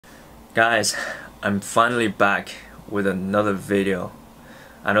Guys, I'm finally back with another video.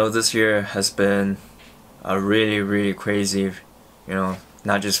 I know this year has been a really crazy,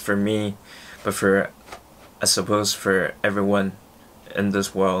 not just for me, but for, I suppose, for everyone in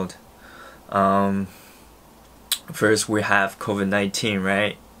this world. First we have COVID-19,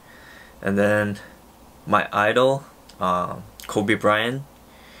 right? And then my idol, Kobe Bryant,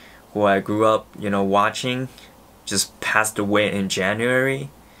 who I grew up, watching, just passed away in January.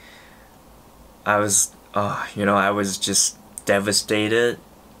 I was just devastated.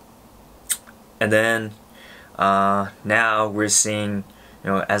 And then now we're seeing,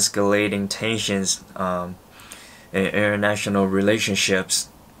 escalating tensions in international relationships.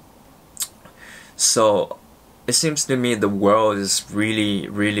 So it seems to me the world is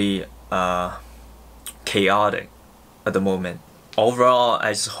really chaotic at the moment. Overall,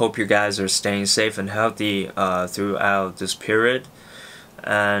 I just hope you guys are staying safe and healthy throughout this period.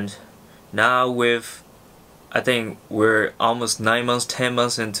 And now I think we're almost 9 months, 10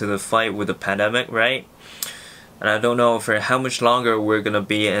 months into the fight with the pandemic, right? And I don't know for how much longer we're gonna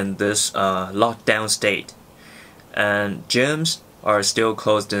be in this lockdown state. And gyms are still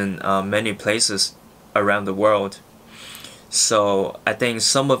closed in many places around the world. So I think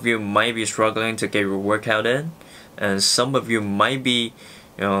some of you might be struggling to get your workout in, and some of you might be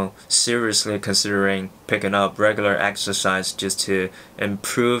seriously considering picking up regular exercise just to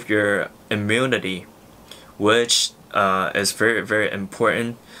improve your immunity, which is very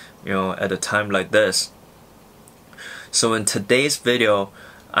important at a time like this. So in today's video,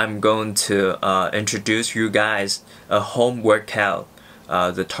 I'm going to introduce you guys a home workout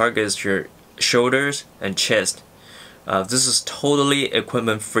that targets your shoulders and chest. This is totally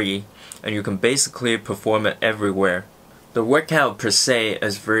equipment free, and you can basically perform it everywhere. The workout per se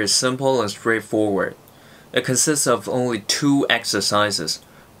is very simple and straightforward. It consists of only 2 exercises,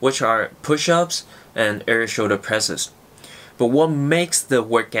 which are push-ups and air shoulder presses. But what makes the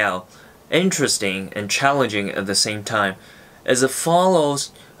workout interesting and challenging at the same time is it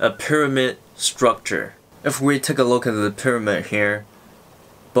follows a pyramid structure. If we take a look at the pyramid here,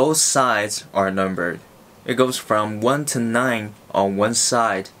 both sides are numbered. It goes from 1 to 9 on one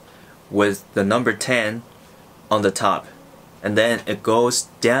side, with the number 10 on the top, and then it goes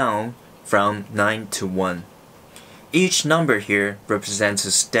down from 9 to 1. Each number here represents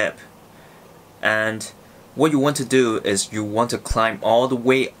a step, and what you want to do is you want to climb all the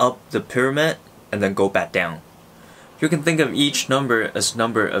way up the pyramid and then go back down. You can think of each number as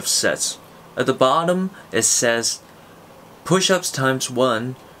number of sets. At the bottom it says push-ups times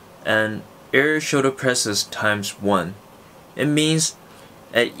 1 and air shoulder presses times 1. It means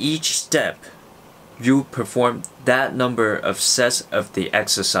at each step you perform that number of sets of the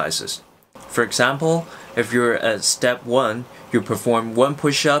exercises. For example, if you're at step 1, you perform 1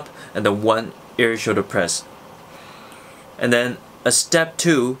 push-up and then 1 air shoulder press. And then at step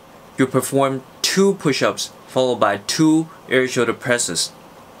 2, you perform 2 push-ups followed by 2 air shoulder presses.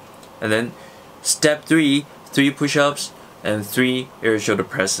 And then step 3, 3 push-ups and 3 air shoulder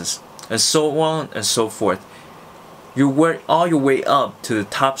presses, and so on and so forth. You work all your way up to the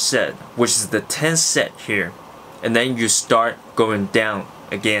top set, which is the 10th set here, and then you start going down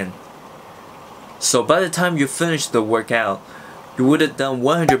again. So by the time you finish the workout, you would have done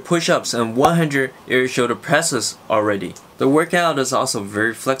 100 push-ups and 100 air shoulder presses already. The workout is also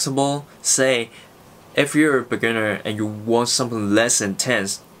very flexible. Say, if you're a beginner and you want something less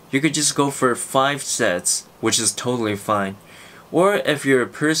intense, you could just go for 5 sets, which is totally fine. Or if you're a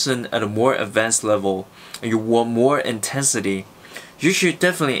person at a more advanced level and you want more intensity, you should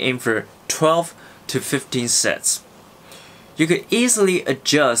definitely aim for 12 to 15 sets. You could easily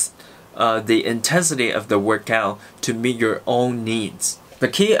adjust the intensity of the workout to meet your own needs. The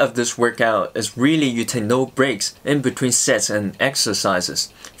key of this workout is really you take no breaks in between sets and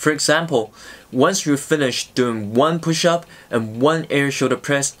exercises. For example, once you finish doing 1 push-up and 1 air shoulder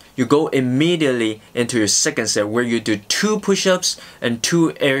press, you go immediately into your second set where you do 2 push-ups and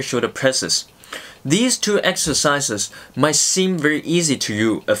 2 air shoulder presses. These 2 exercises might seem very easy to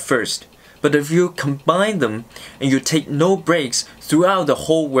you at first, but if you combine them and you take no breaks throughout the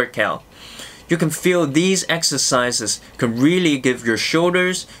whole workout, you can feel these exercises can really give your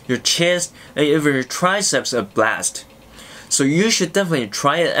shoulders, your chest, and even your triceps a blast. So you should definitely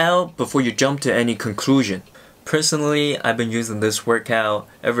try it out before you jump to any conclusion. Personally, I've been using this workout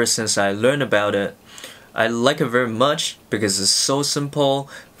ever since I learned about it. I like it very much because it's so simple,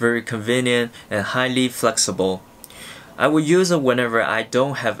 very convenient, and highly flexible. I will use it whenever I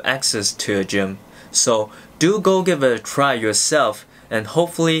don't have access to a gym. So do go give it a try yourself, and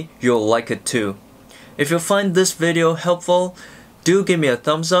hopefully you'll like it too. If you find this video helpful, do give me a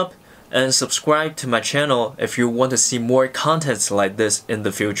thumbs up, and subscribe to my channel if you want to see more contents like this in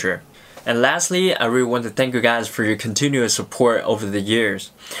the future. And lastly, I really want to thank you guys for your continuous support over the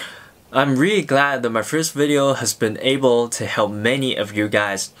years. I'm really glad that my first video has been able to help many of you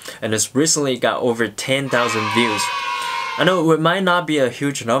guys, and it's recently got over 10,000 views. I know it might not be a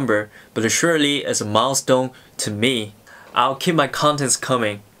huge number, but it surely is a milestone to me. I'll keep my contents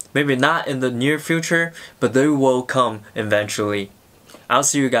coming. Maybe not in the near future, but they will come eventually. I'll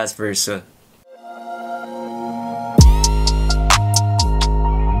see you guys very soon.